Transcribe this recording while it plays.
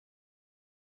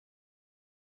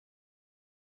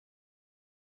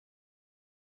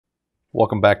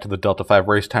Welcome back to the Delta 5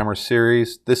 Race Timer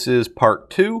series. This is part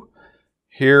 2.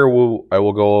 Here I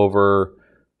will go over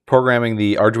programming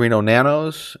the Arduino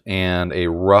Nanos and a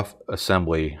rough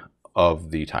assembly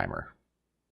of the timer.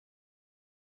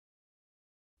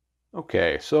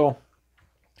 Okay, so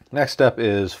next step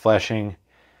is flashing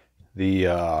the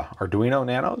Arduino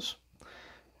Nanos.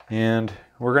 And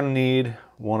we're going to need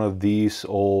one of these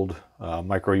old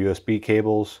micro USB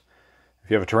cables. If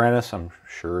you have a Tyrannus, I'm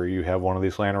sure you have one of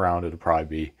these laying around. It'll probably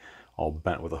be all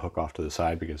bent with a hook off to the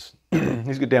side because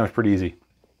these get damaged pretty easy.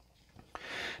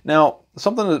 Now,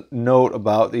 something to note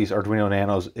about these Arduino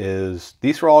Nanos is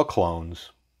these are all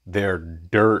clones. They're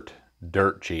dirt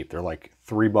cheap. They're like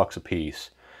 $3 a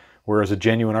piece, whereas a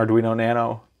genuine Arduino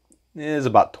Nano is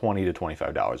about $20 to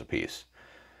 $25 a piece.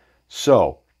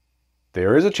 So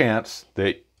there is a chance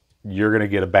that you're going to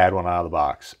get a bad one out of the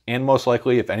box. And most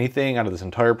likely, if anything out of this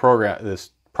entire program, this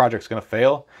project's going to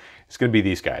fail, it's going to be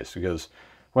these guys because,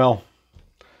 well,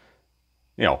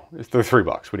 you know, they're $3.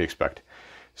 What do you expect?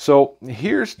 So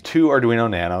here's two Arduino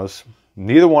Nanos.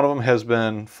 Neither one of them has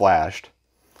been flashed.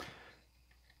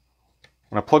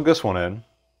 When I plug this one in,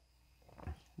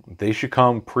 they should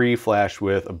come pre-flashed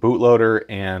with a bootloader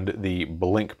and the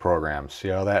blink program. See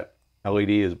how that LED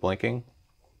is blinking?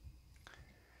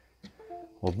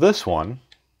 Well, this one,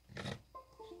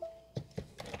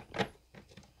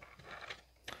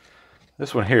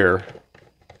 here,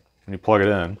 when you plug it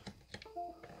in,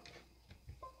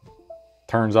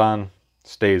 turns on,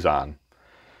 stays on.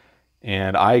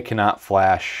 And I cannot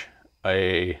flash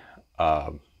I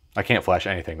can't flash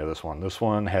anything to this one. This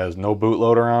one has no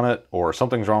bootloader on it, or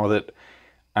something's wrong with it.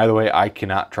 Either way, I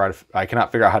cannot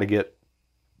figure out how to get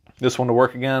this one to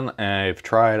work again. And I've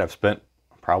tried, I've spent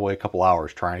probably a couple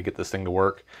hours trying to get this thing to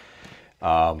work.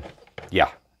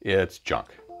 Yeah, it's junk.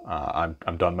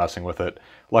 I'm done messing with it.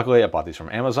 Luckily, I bought these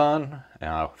from Amazon,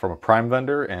 from a Prime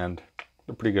vendor, and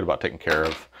they're pretty good about taking care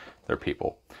of their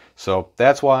people. So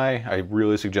that's why I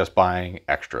really suggest buying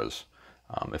extras.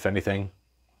 If anything,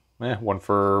 one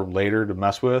for later to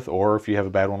mess with, or if you have a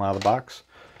bad one out of the box,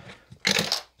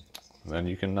 then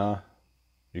you can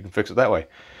fix it that way.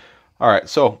 All right,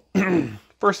 so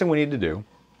first thing we need to do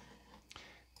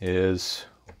is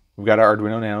we've got our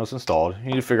Arduino Nanos installed. You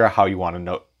need to figure out how you want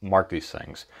to mark these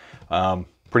things.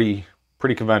 Pretty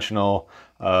conventional,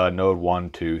 node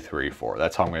 1, 2, 3, 4.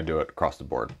 That's how I'm going to do it across the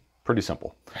board. Pretty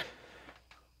simple.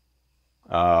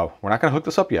 We're not going to hook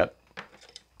this up yet.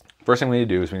 First thing we need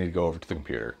to do is we need to go over to the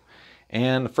computer.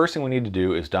 And the first thing we need to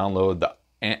do is download the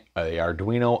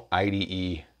Arduino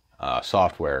IDE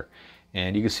software.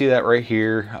 And you can see that right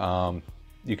here.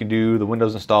 You can do the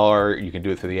Windows installer, you can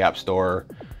do it through the App Store.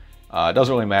 It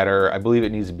doesn't really matter. I believe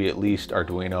it needs to be at least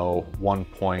Arduino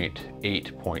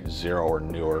 1.8.0 or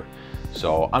newer.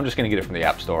 So I'm just going to get it from the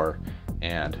App Store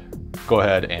and go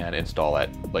ahead and install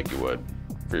it like you would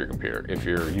for your computer. If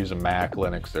you're using Mac,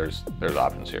 Linux, there's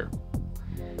options here.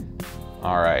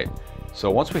 All right, so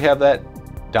once we have that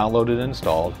downloaded and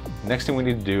installed, next thing we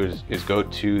need to do is go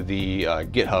to the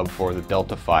GitHub for the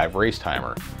Delta 5 Race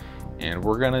Timer. And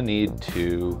we're going to need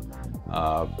to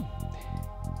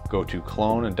go to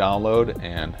clone and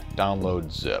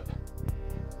download zip.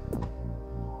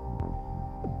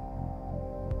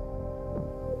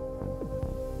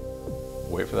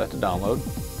 Wait for that to download.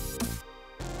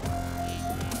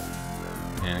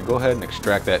 And go ahead and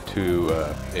extract that to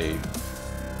a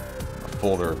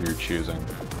folder of your choosing.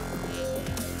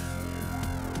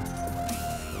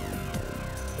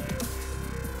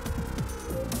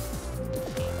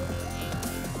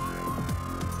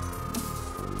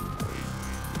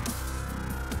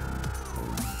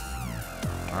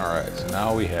 Alright, so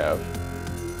now we have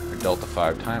our Delta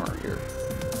 5 timer here.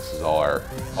 This is all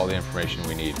the information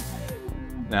we need.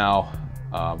 Now,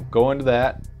 go into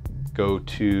that, go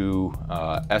to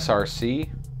SRC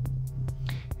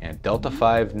and Delta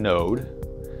 5 node,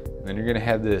 and then you're going to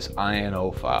have this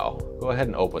INO file. Go ahead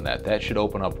and open that. That should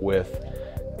open up with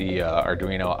the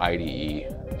Arduino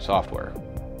IDE software.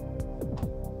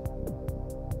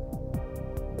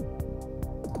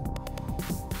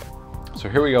 So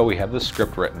here we go, we have this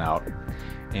script written out,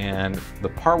 and the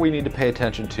part we need to pay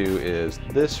attention to is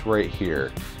this right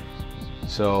here.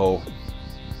 So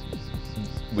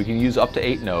we can use up to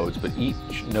 8 nodes, but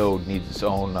each node needs its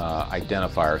own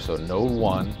identifier. So node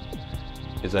 1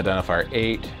 is identifier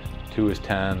 8, 2 is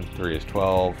 10, 3 is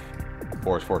 12,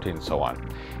 4 is 14, and so on.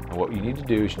 And what you need to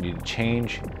do is you need to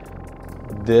change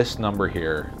this number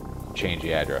here, change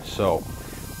the address. So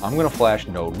I'm going to flash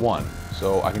node 1,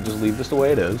 so I can just leave this the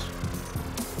way it is.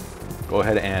 Go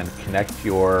ahead and connect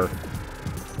your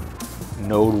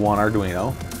node 1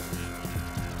 Arduino.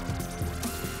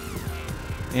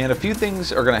 And a few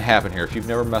things are going to happen here. If you've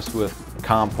never messed with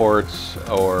COM ports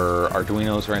or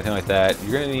Arduinos or anything like that,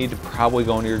 you're going to need to probably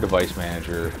go into your device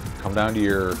manager, come down to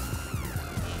your,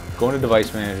 go into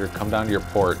device manager, come down to your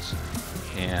ports,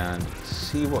 and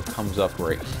see what comes up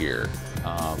right here.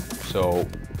 So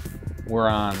we're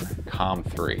on COM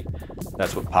 3.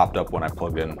 That's what popped up when I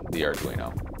plugged in the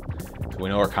Arduino. So we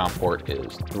know our COM port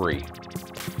is 3.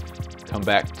 Come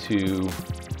back to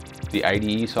the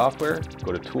IDE software,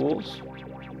 go to Tools,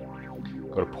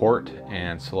 go to Port,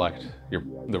 and select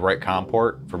the right COM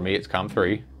port. For me, it's COM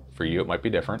 3. For you, it might be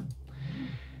different.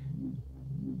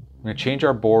 I'm going to change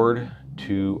our board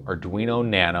to Arduino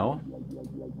Nano.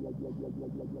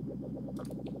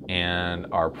 And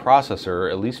our processor,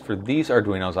 at least for these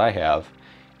Arduinos I have,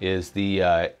 is the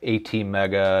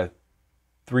ATmega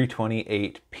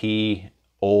 328P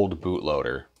old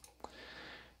bootloader.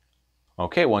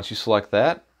 Okay, once you select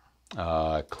that,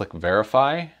 click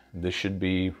Verify. This should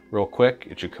be real quick.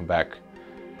 It should come back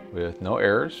with no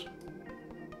errors.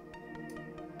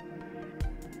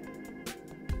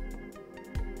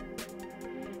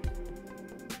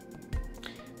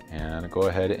 And go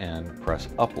ahead and press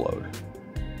Upload.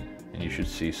 And you should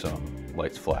see some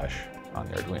lights flash on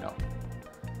the Arduino.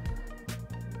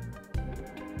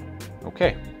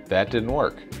 Okay, that didn't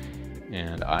work.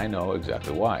 And I know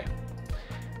exactly why.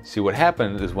 See, what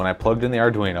happened is when I plugged in the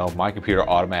Arduino, my computer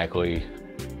automatically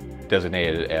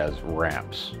designated it as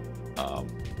ramps.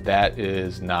 That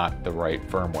is not the right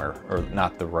firmware, or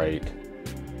not the right,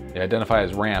 they identify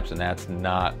as ramps, and that's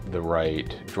not the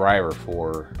right driver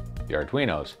for the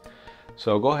Arduinos.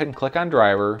 So go ahead and click on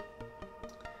driver,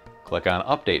 click on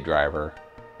update driver,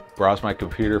 browse my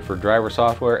computer for driver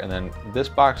software, and then this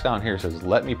box down here says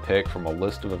let me pick from a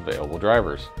list of available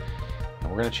drivers. And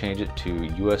we're going to change it to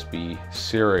USB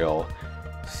serial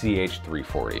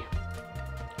CH340.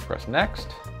 Press next,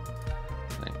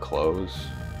 and then close,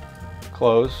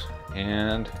 close,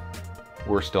 and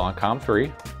we're still on COM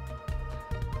 3.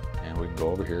 And we can go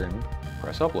over here and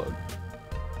press upload.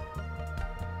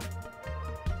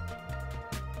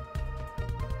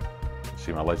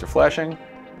 See, my lights are flashing.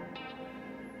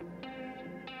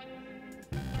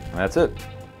 And that's it.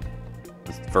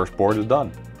 This first board is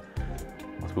done.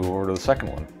 Let's move over to the second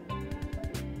one.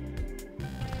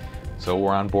 So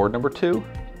we're on board number 2.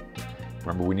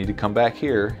 Remember, we need to come back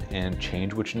here and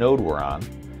change which node we're on.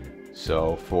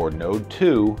 So for node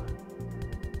 2,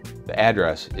 the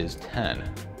address is 10.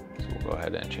 So we'll go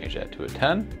ahead and change that to a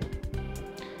 10.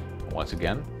 Once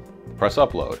again, press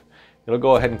upload. It'll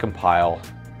go ahead and compile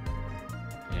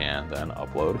and then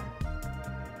upload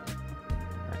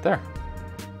right there.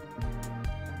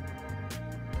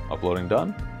 Uploading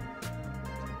done.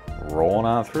 Rolling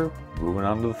on through, moving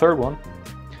on to the third one.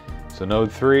 So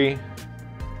node 3,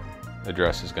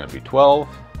 address is going to be 12.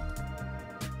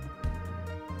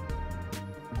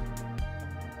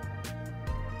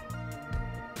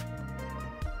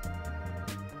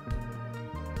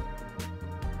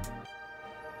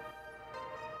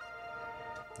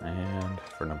 And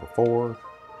for number 4,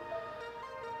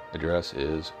 address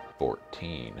is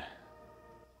 14.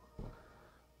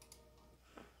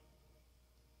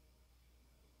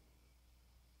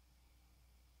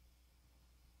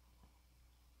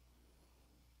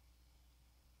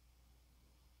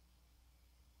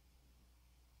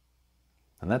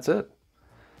 And that's it.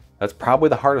 That's probably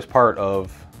the hardest part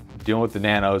of dealing with the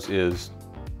nanos, is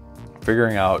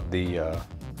figuring out the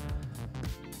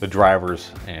drivers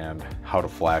and how to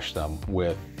flash them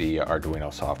with the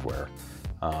Arduino software.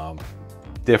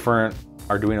 Different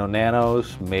Arduino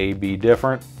nanos may be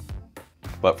different,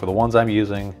 but for the ones I'm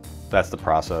using, that's the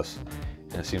process,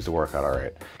 and it seems to work out all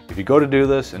right. If you go to do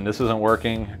this and this isn't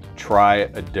working, try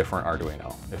a different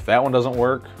Arduino. If that one doesn't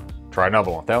work, try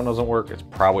another one. If that one doesn't work, it's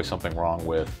probably something wrong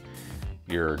with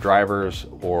your drivers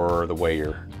or the way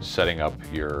you're setting up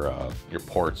your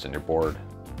ports and your board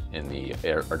in the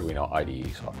Arduino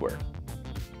IDE software.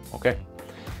 Okay,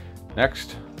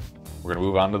 next we're going to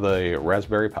move on to the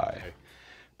Raspberry Pi.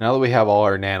 Now that we have all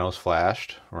our nanos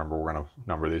flashed, remember we're going to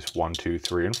number these 1, 2,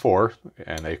 3, and 4,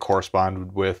 and they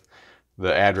correspond with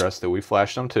the address that we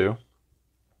flashed them to,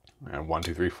 and 1,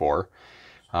 2, 3, 4.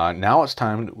 Now it's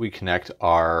time that we connect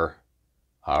our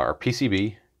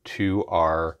PCB to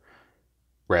our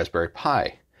Raspberry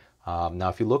Pi. Now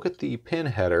if you look at the pin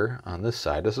header on this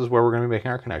side, this is where we're going to be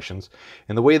making our connections.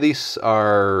 And the way these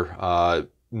are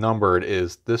numbered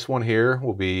is this one here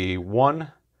will be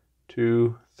 1,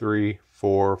 2, 3,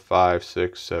 4, 5,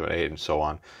 6, 7, 8, and so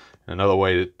on. And another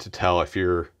way to tell if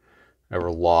you're ever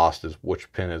lost is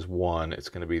which pin is 1. It's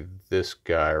going to be this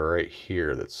guy right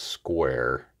here that's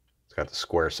square. It's got the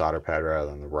square solder pad rather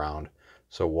than the round.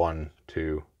 So 1,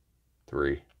 2,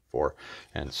 3, 4,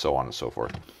 and so on and so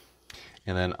forth.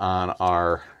 And then on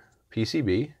our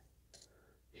PCB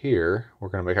here, we're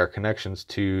going to make our connections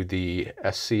to the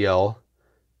SCL,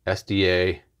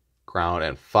 SDA, ground,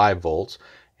 and 5 volts.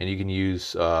 And you can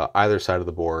use either side of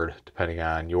the board depending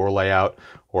on your layout,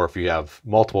 or if you have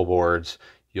multiple boards,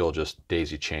 you'll just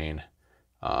daisy chain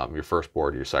your first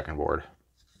board, your second board.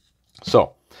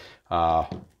 So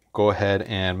go ahead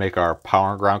and make our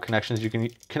power and ground connections. You can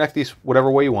connect these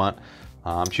whatever way you want.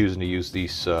 I'm choosing to use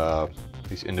these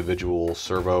individual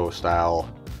servo style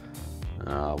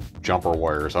jumper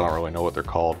wires. I don't really know what they're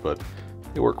called, but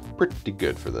they work pretty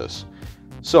good for this.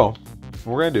 So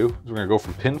what we're going to do is we're going to go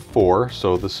from pin 4.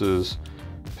 So this is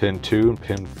pin 2 and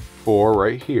pin 4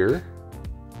 right here.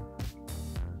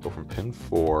 Go from pin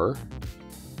 4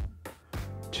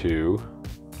 to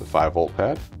the 5 volt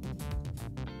pad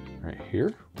right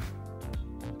here,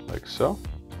 like so.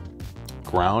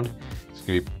 Ground is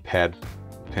going to be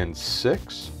pin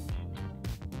 6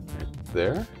 right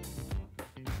there.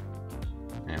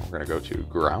 And we're going to go to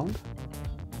ground.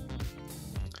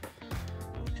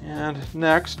 And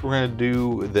next we're going to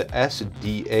do the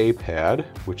SDA pad,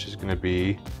 which is going to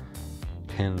be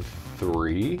pin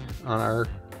 3 on our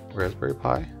Raspberry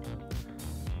Pi.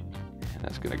 And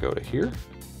that's going to go to here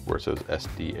where it says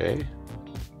SDA.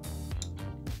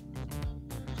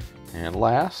 And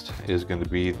last is going to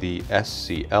be the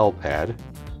SCL pad,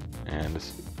 and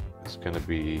this is going to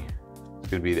be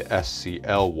the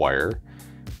SCL wire.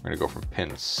 We're going to go from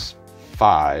pin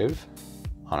 5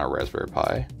 on our Raspberry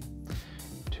Pi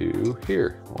to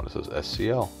here, the one that says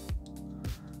SCL.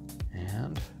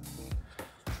 And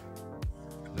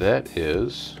that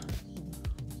is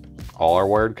all our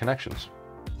wired connections.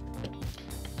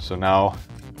 So now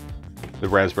the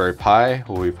Raspberry Pi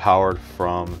will be powered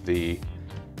from the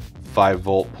 5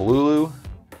 volt Pololu,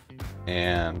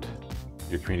 and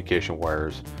your communication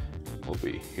wires will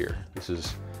be here. This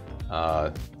is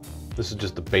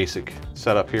just the basic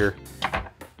setup here.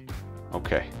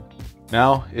 Okay,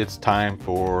 now it's time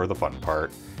for the fun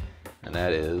part, and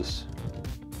that is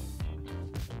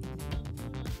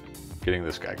getting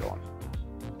this guy going.